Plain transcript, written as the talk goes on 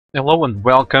Hello and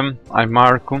welcome, I'm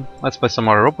Marco. Let's play some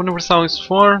more Europa Universalis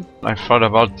 4. I thought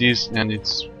about this and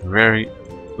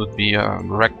would be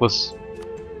reckless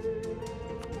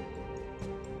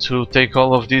to take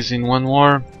all of this in one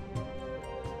war.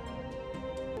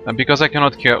 Because I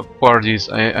cannot core this,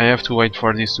 I have to wait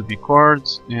for this to be cored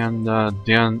and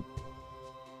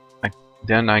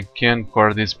then I can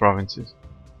core these provinces.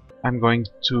 I'm going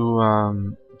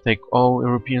to take all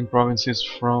European provinces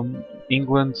from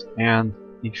England, and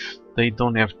if they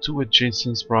don't have two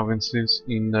adjacent provinces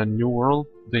in the New World,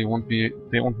 they won't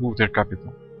move their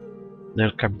capital. Their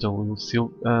capital will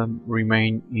still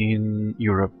remain in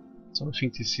Europe. So I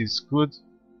think this is good.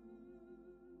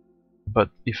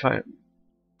 But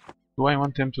do I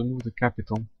want them to move the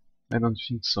capital? I don't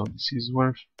think so. This is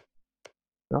worth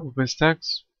 12 base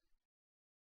tax.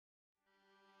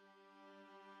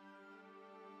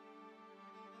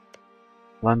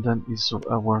 London is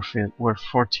worth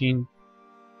 14,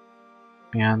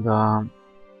 and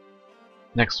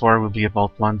next war will be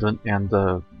about London and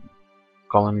the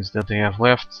colonies that they have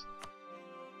left.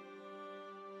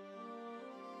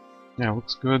 Yeah,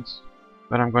 looks good,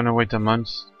 but I'm gonna wait a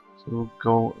month to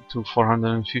go to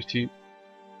 450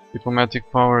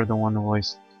 diplomatic power. Don't want to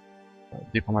waste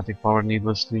diplomatic power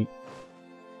needlessly.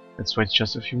 Let's wait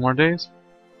just a few more days.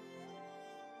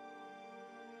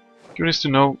 Curious to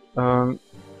know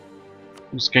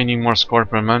who's gaining more score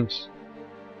per month.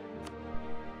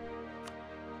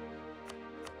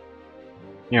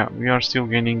 Yeah, we are still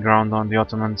gaining ground on the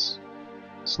Ottomans.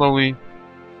 Slowly,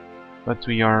 but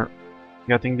we are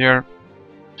getting there.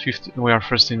 We are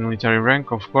first in military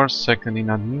rank, of course, second in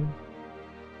admin,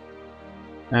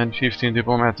 and 15 in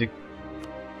diplomatic.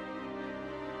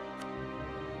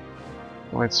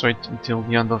 Let's wait until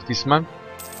the end of this month.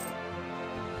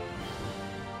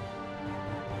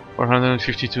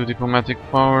 452 diplomatic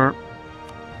power.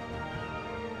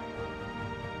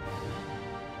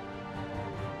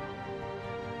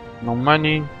 No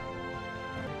money.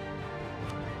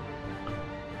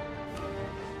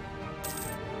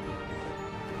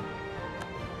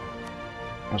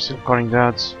 We're still calling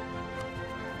that.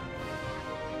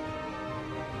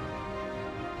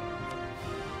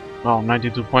 Well,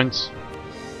 92 points.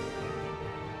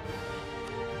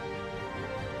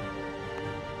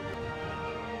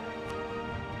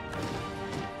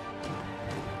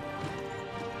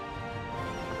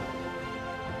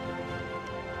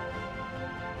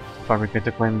 Fabricate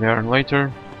the claim there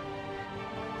later.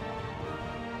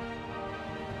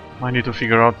 I need to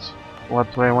figure out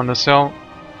what do I want to sell.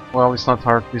 Well, it's not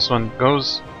hard. This one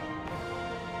goes.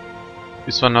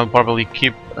 This one I'll probably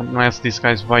keep unless these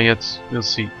guys buy it. We'll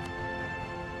see.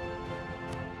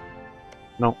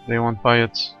 No, they won't buy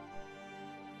it.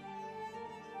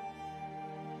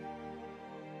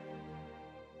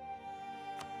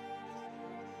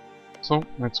 So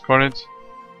let's core it.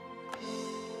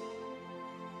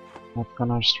 Not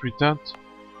gonna street that.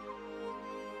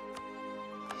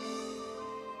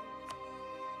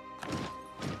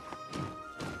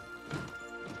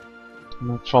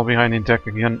 Not fall behind in tech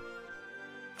again.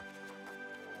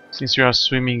 Since you are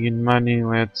swimming in money,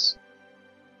 let's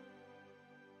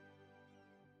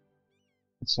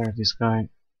hire this guy.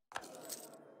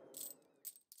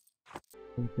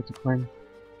 Get a claim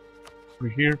over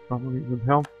here, probably would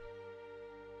help.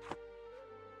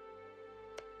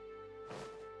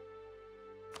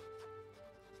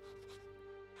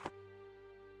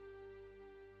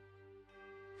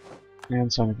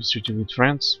 And sign a peace treaty with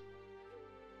France.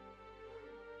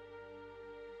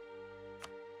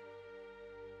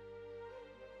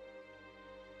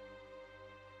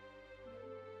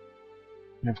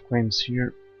 We have claims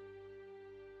here.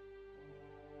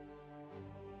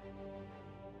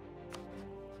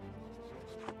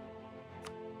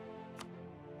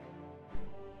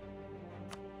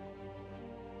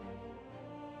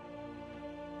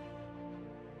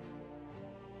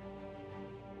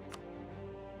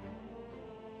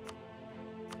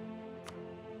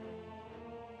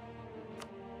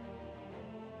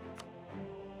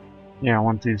 Yeah, I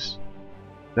want this.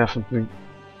 Definitely.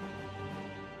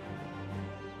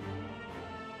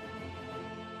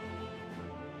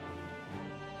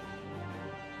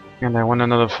 And I want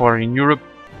another 4 in Europe.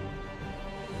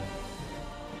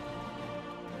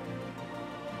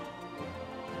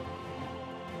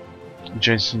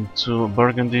 Adjacent to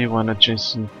Burgundy, one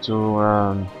adjacent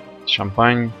to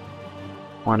Champagne,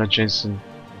 one adjacent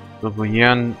to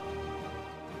Guyenne.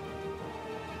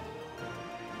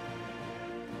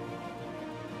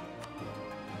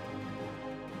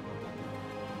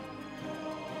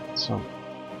 So,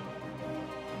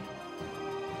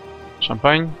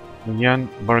 Champagne, Guyenne,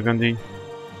 Burgundy.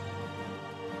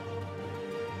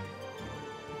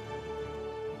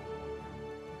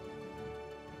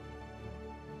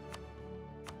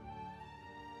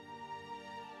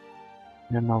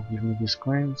 And now give me these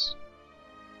coins.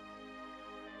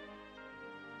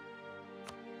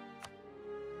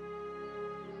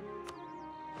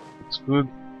 Looks good.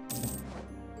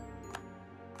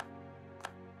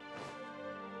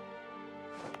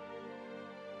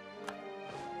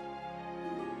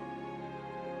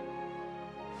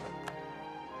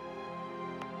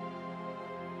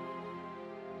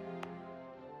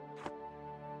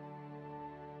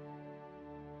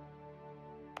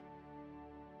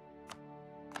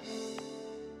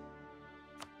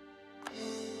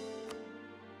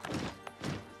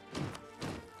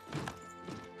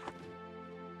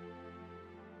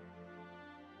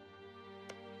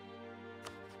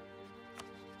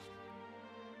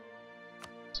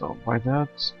 So by that,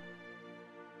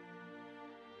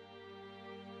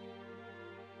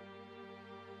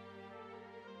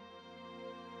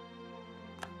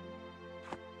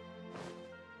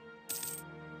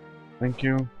 thank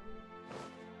you.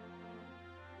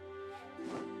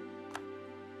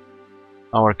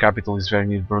 Our capital is very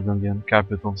near Burgundian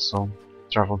capital, so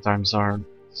travel times are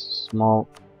small.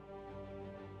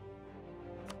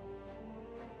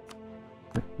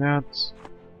 Like that.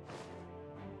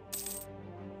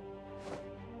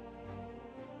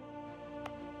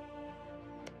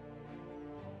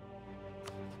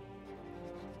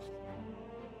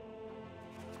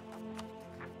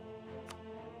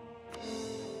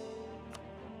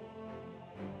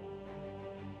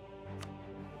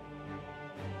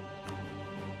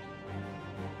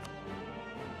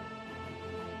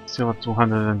 Still at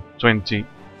 220.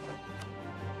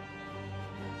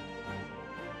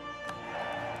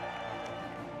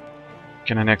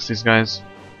 Can I next these guys?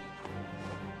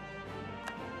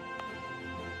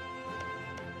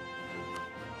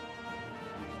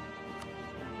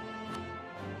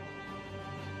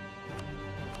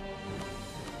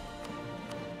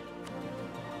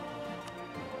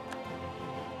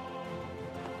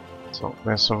 So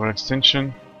less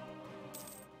overextension.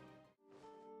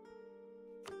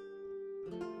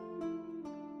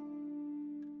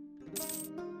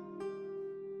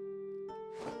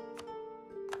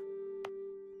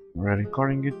 Already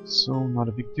recording it, so not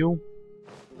a big deal.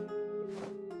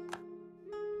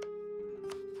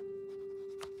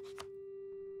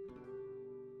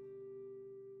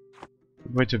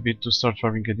 Wait a bit to start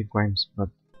fabricating claims, but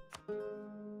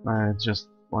I just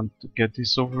want to get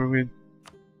this over with.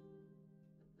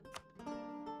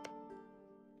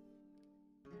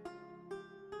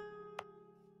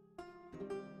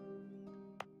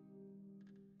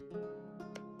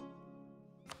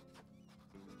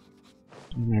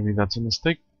 Maybe that's a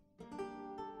mistake.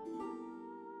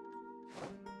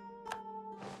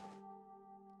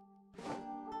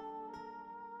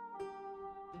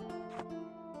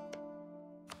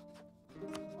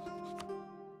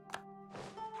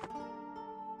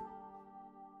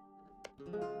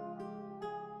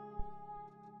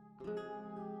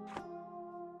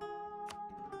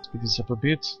 Speed this up a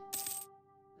bit.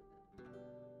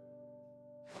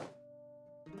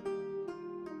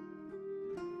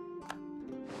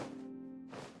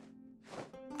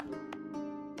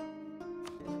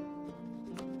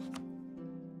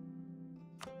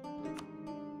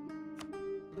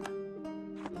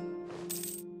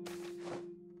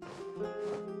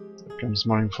 There comes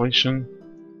more inflation.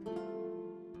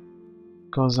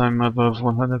 Because I'm above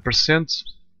 100%.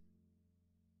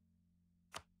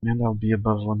 And I'll be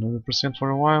above 100% for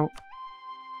a while.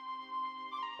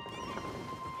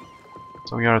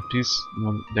 So we are at peace,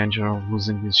 no danger of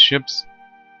losing these ships.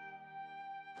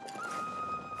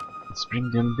 Let's bring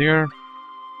them there.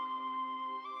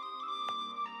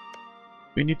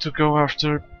 We need to go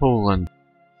after Poland.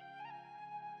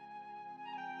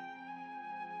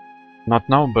 Not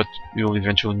now, but we will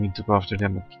eventually need to go after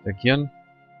them again.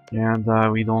 And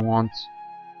we don't want...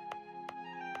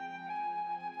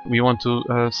 We want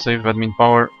to save admin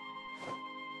power.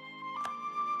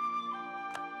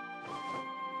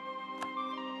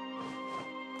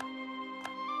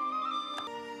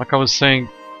 Like I was saying,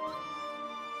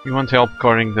 we want help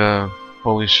coring the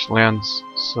Polish lands,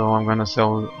 so I'm gonna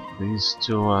sell these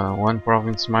to one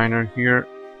province miner here,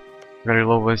 very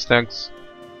low base tax,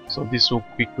 so this will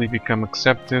quickly become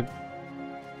accepted.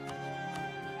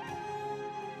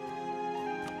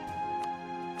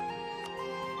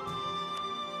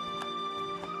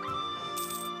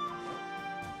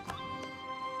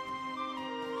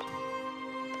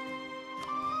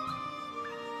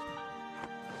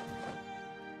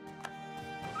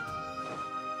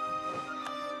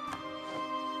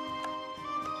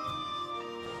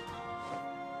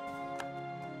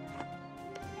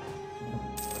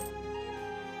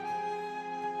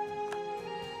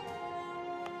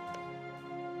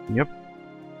 Yep,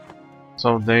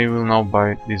 So they will now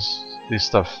buy this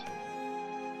stuff.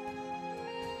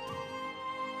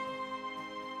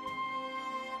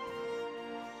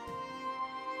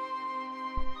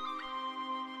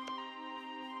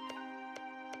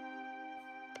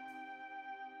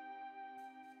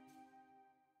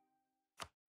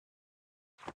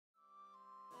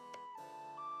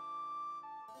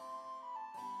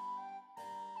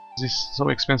 This is so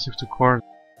expensive to court.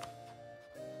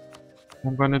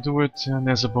 I'm gonna do it, and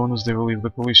as a bonus they will leave the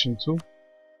coalition too.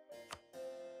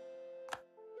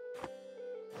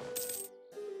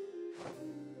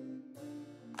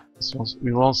 This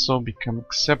will also become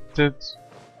accepted.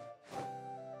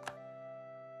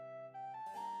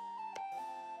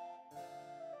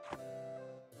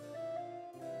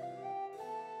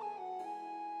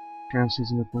 France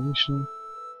is in the coalition.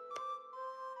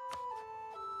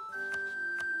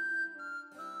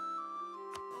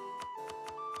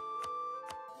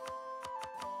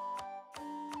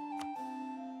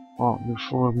 Oh, you're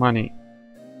full of money.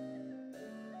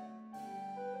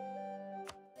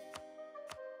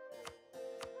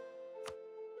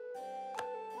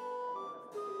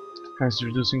 Guys,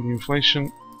 reducing the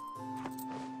inflation.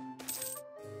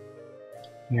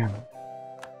 Yeah.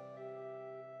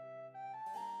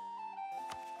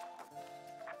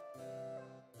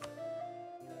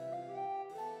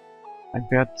 I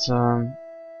bet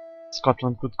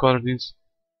Scotland could cover this.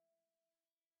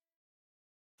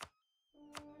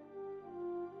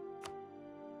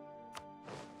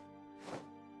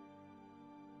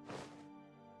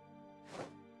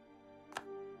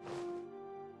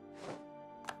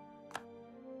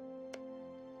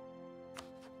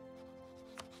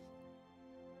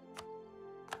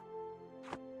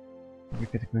 We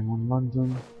get going on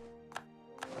London.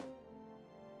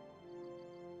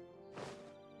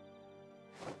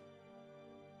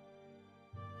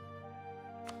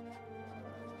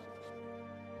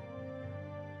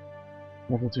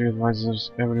 Level 3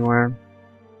 advisors everywhere.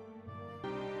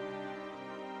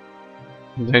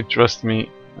 They trust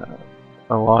me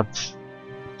a lot.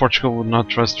 Portugal would not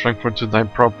trust Frankfurt to die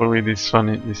properly. This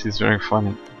is very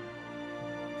funny.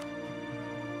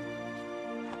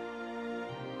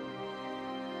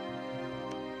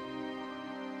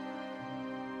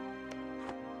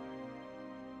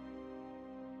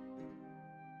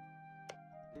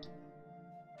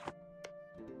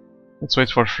 Let's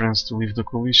wait for France to leave the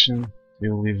coalition.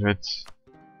 They'll leave it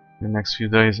in the next few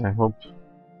days, I hope.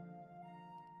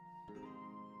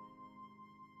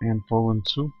 And Poland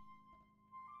too.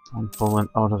 And Poland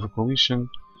out of the coalition.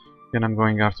 Then I'm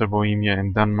going after Bohemia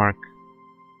and Denmark.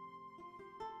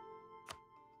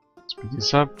 Speed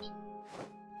this up.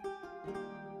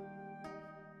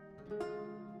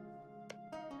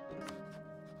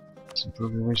 Let's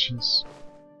improve relations.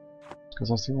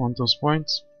 Because I still want those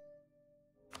points.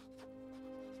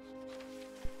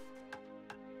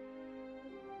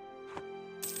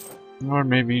 Or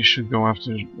maybe you should go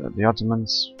after the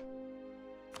Ottomans.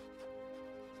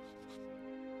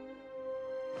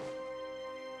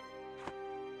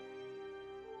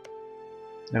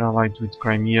 They're allied with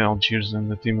Crimea, Algiers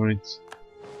and the Timurids.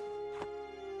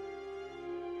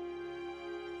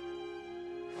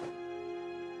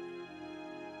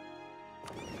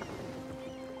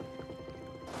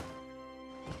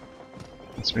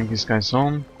 Let's bring these guys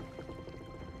home.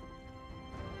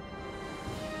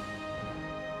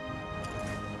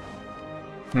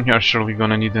 We are surely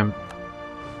gonna need them.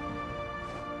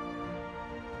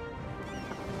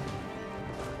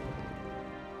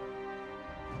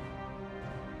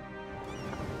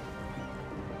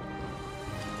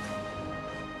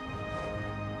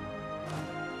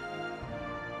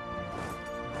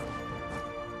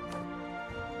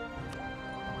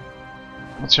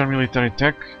 What's your military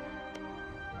tech?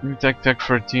 Military tech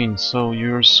 13, so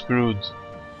you're screwed.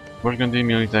 Burgundy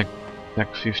military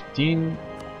tech 15.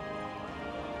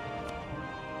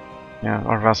 Yeah,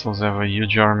 our vassals have a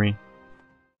huge army.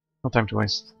 No time to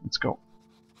waste. Let's go.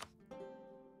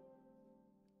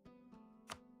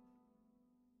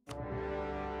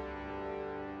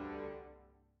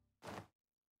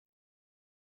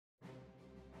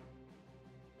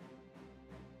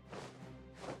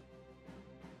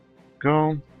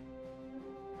 Go.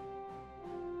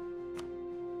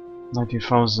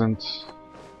 90,000.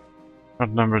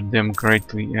 Outnumbered them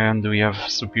greatly, and we have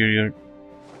superior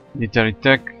military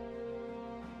tech.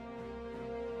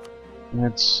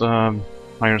 Let's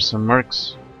hire some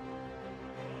mercs.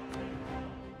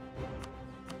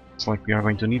 It's like we are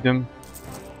going to need them.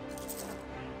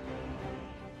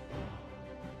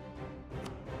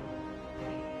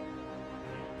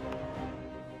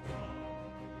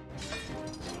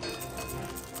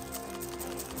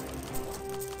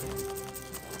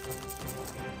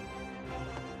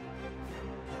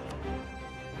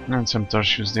 And some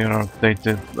tertius, they are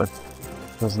outdated, but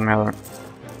doesn't matter.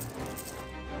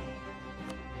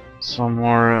 Some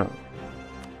more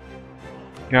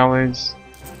galleys.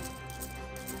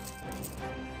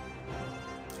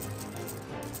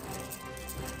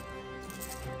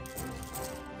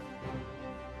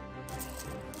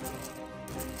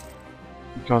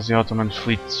 Because the Ottoman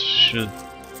fleet should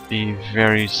be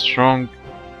very strong.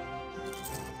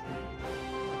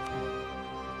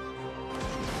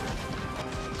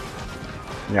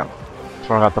 Yeah,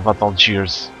 forgot about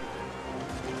Algiers.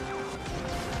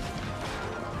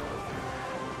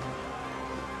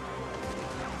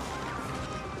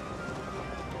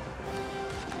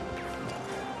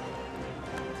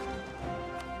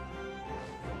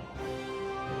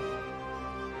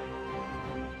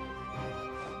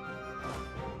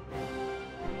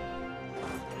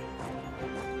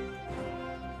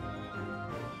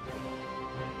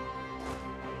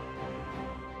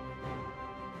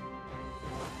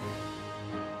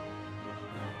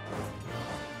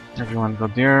 Everyone go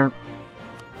there.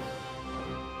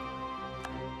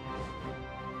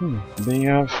 They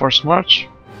have forced march.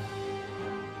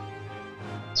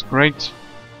 It's great.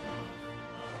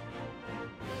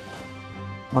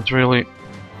 Not really.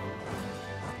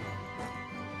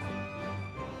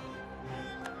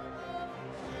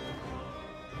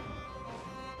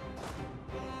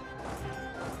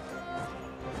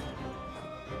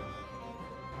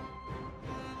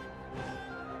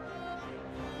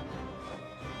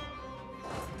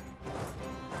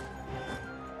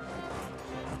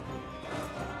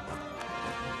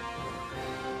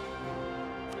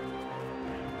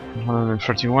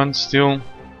 $131 still.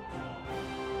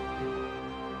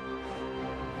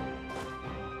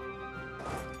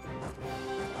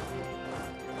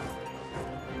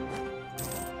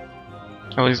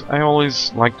 At least I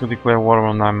always like to declare war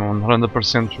when I'm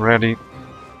 100% ready,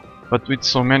 but with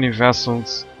so many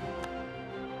vessels,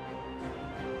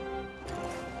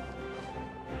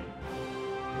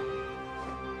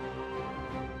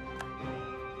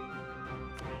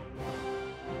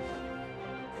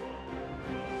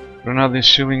 Granada is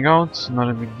shilling out, not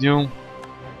a big deal.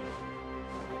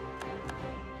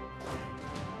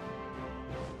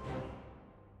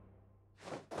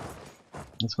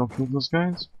 Let's go kill those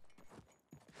guys.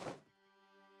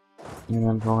 And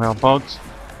then go help out.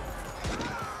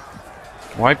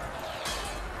 Wipe.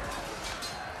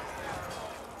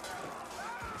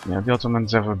 Yeah, the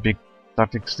Ottomans have a big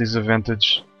tactics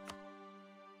disadvantage.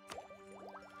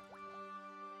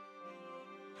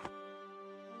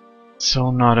 So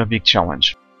not a big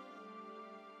challenge.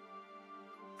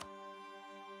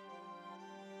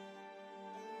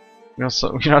 We're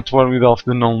not worried of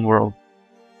the known world.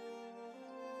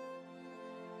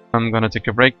 I'm gonna take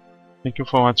a break. Thank you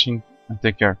for watching and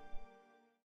take care.